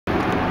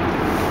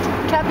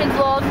Captain's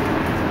vlog.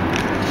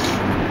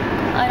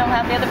 I don't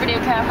have the other video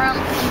camera,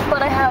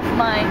 but I have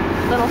my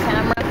little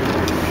camera.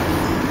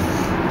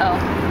 Oh,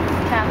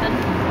 Captain.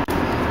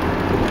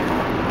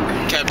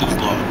 Captain's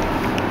vlog.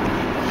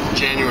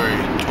 January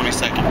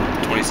 22nd,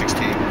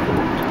 2016.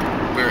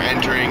 We're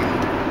entering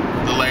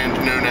the land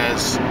known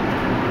as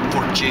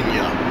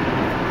Virginia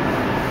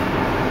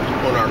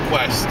on our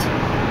quest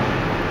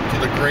to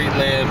the great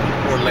land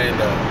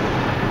Orlando.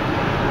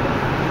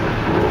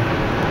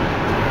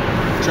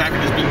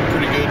 Traffic has been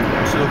pretty good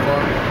so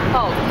far.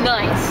 Oh,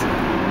 nice.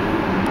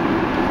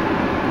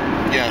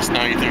 Yes,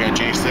 now you think I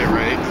changed it,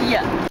 right?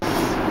 Yeah.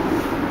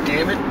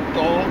 Damn it,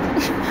 dog.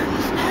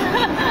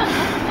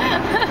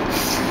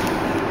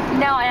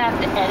 Now I have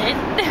to edit.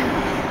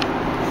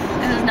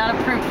 This is not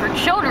approved for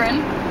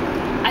children.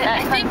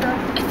 I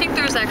think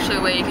there's actually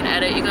a way you can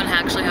edit. You can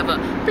actually have a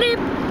bleep.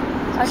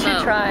 I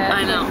should try it.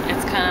 I know,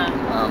 it's kind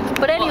of...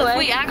 but anyway. Well, if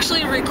we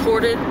actually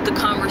recorded the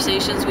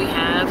conversations we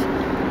have,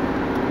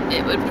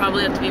 it would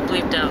probably have to be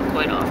bleeped out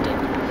quite often.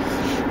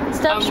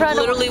 I'm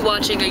literally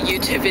watching a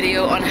YouTube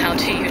video on how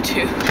to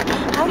YouTube.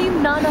 How do you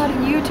not know how to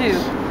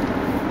YouTube?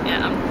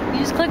 Yeah. You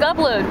just click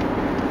upload.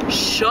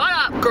 Shut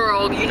up,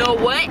 girl. You know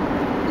what?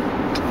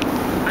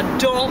 I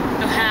don't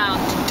know how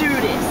to do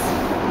this.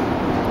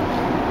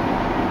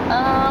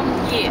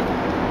 Yeah.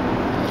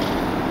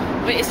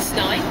 Wait, is it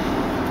snowing?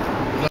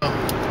 No.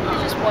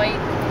 It's just white.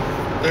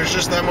 There's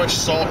just that much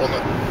salt on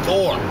the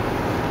floor.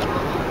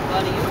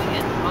 What are you doing?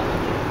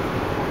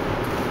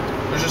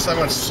 There's just that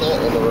much salt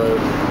on the road.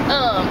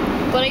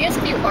 But I guess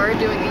if you are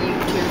doing a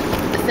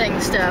YouTube thing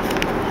stuff,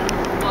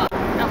 well,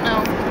 I don't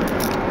know.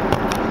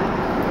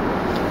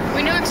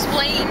 We need to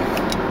explain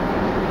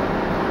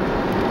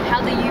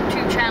how the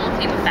YouTube channel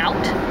came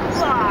about.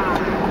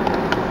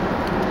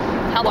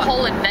 How the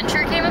whole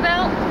adventure came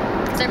about.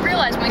 Because I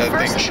realized when we that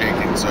first... thing's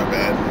shaking so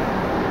bad.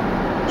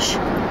 Shh.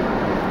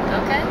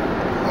 Okay.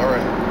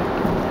 Alright.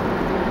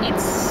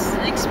 It's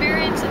the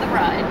experience of the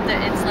ride.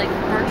 It's like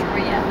virtual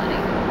reality.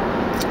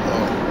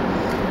 Oh.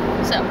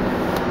 So,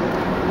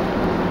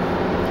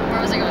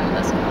 where was I going with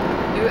this?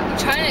 You were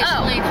trying to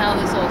explain how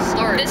this all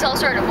started. This all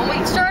started. When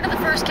we started the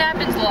first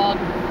Captain's Vlog,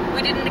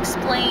 we didn't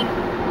explain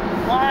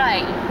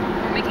why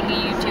we're making a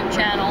YouTube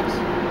channel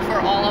for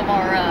all of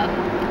our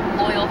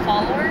loyal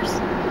followers,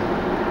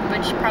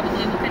 which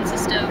probably will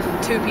consist of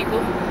 2 people.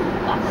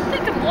 Well, I'm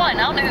thinking 1.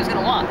 I don't know who's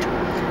gonna watch.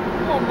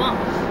 Oh, Mom.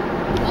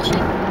 Will she?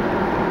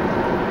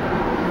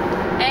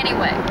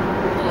 Anyway,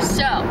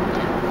 so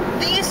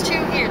these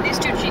two here, these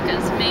 2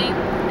 chicas, me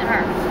and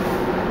her,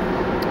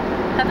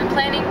 have been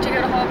planning to go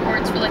to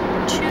Hogwarts for like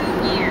 2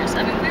 years.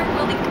 I mean, we were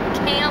willing to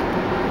camp,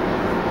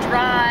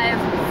 drive,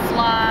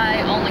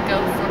 fly, only go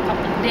for a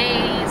couple of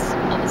days,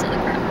 all this other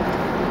crap.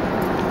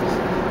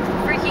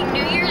 Freaking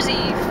New Year's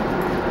Eve,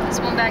 this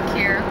one back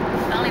here,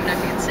 I don't even know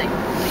if you can see,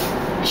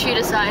 she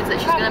decides that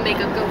she's gonna make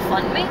a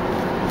GoFundMe.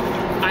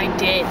 I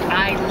did.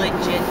 I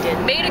legit did.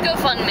 Made a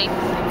GoFundMe.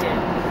 I did.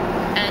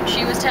 And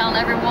she was telling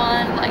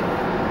everyone, like,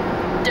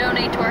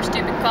 donate to our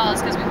stupid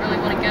cause because we really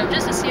want to go,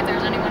 just to see if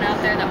there's anyone out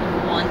there that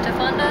would want to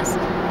fund us.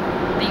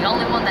 The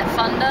only one that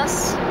funded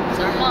us was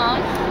our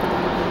mom.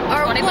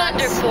 Our 20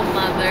 wonderful bucks.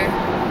 mother.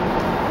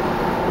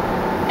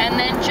 And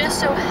then just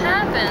so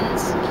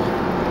happens...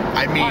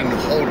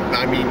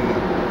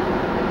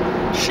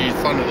 she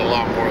funded a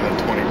lot more than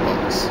 20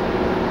 bucks.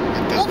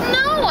 Well,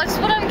 no, that's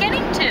what I'm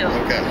getting to.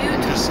 Okay,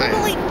 I'm just saying. You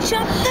totally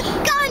jumped the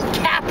gun,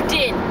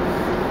 Captain!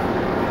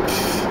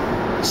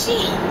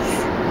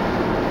 Jeez.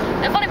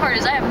 The funny part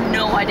is I have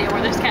no idea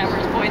where this camera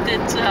is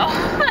pointed, so...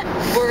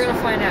 We're gonna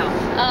find out.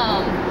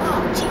 Oh,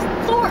 jeez,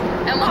 Lord.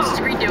 And we'll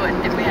just redo it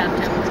if we have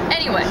to.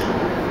 Anyway,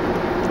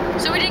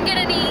 so we didn't get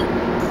any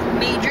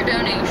major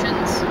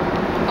donations,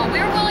 but we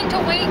were willing to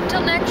wait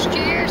until next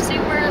year, see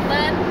where it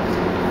led.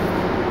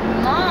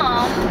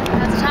 Mom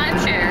has a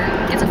timeshare,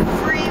 gets a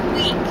free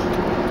week.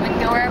 We can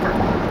go wherever.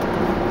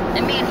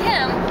 And me and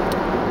him,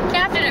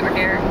 Captain over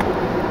here,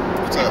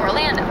 What's to up?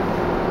 Orlando.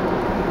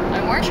 We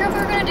weren't sure if we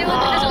were going to do it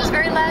because it was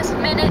very last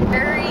minute,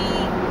 very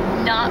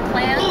not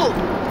planned.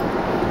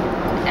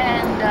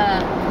 And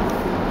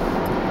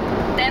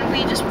then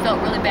we just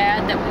felt really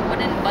bad that we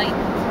wouldn't invite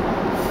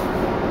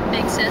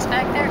Big Sis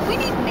back there. We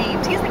need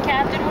names. He's the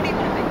captain. What do you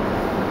want to be?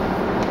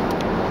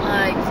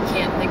 I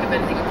can't think of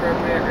anything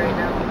appropriate right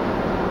now.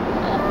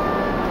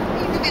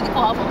 You could be the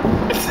quaffle.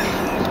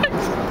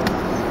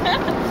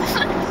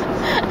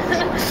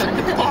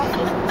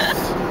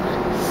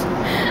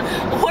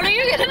 What are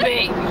you gonna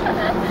be?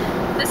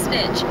 The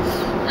snitch.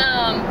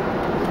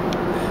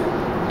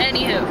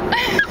 Anywho.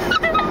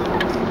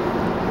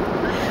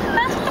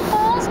 That's what the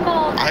ball's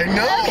called. I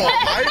know!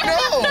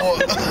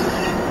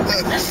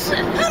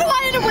 How do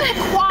I end up with a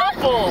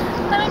quaffle?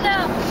 I don't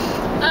know.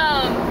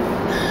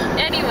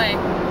 Anyway.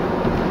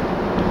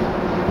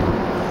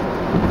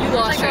 You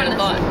lost your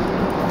thought.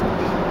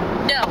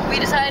 No, we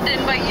decided to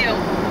invite you.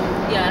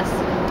 Yes.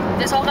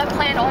 This all got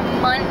planned on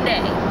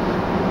Monday.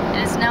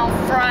 It is now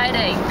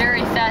Friday,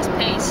 very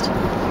fast-paced.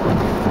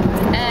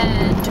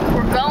 And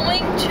we're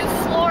going to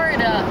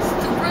Florida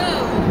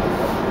through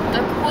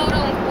the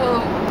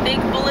quote-unquote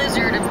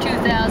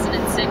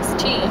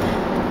 2016.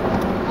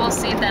 We'll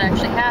see if that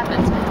actually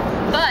happens.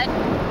 But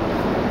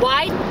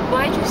why'd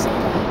you say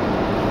that?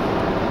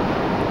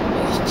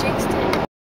 You just jinxed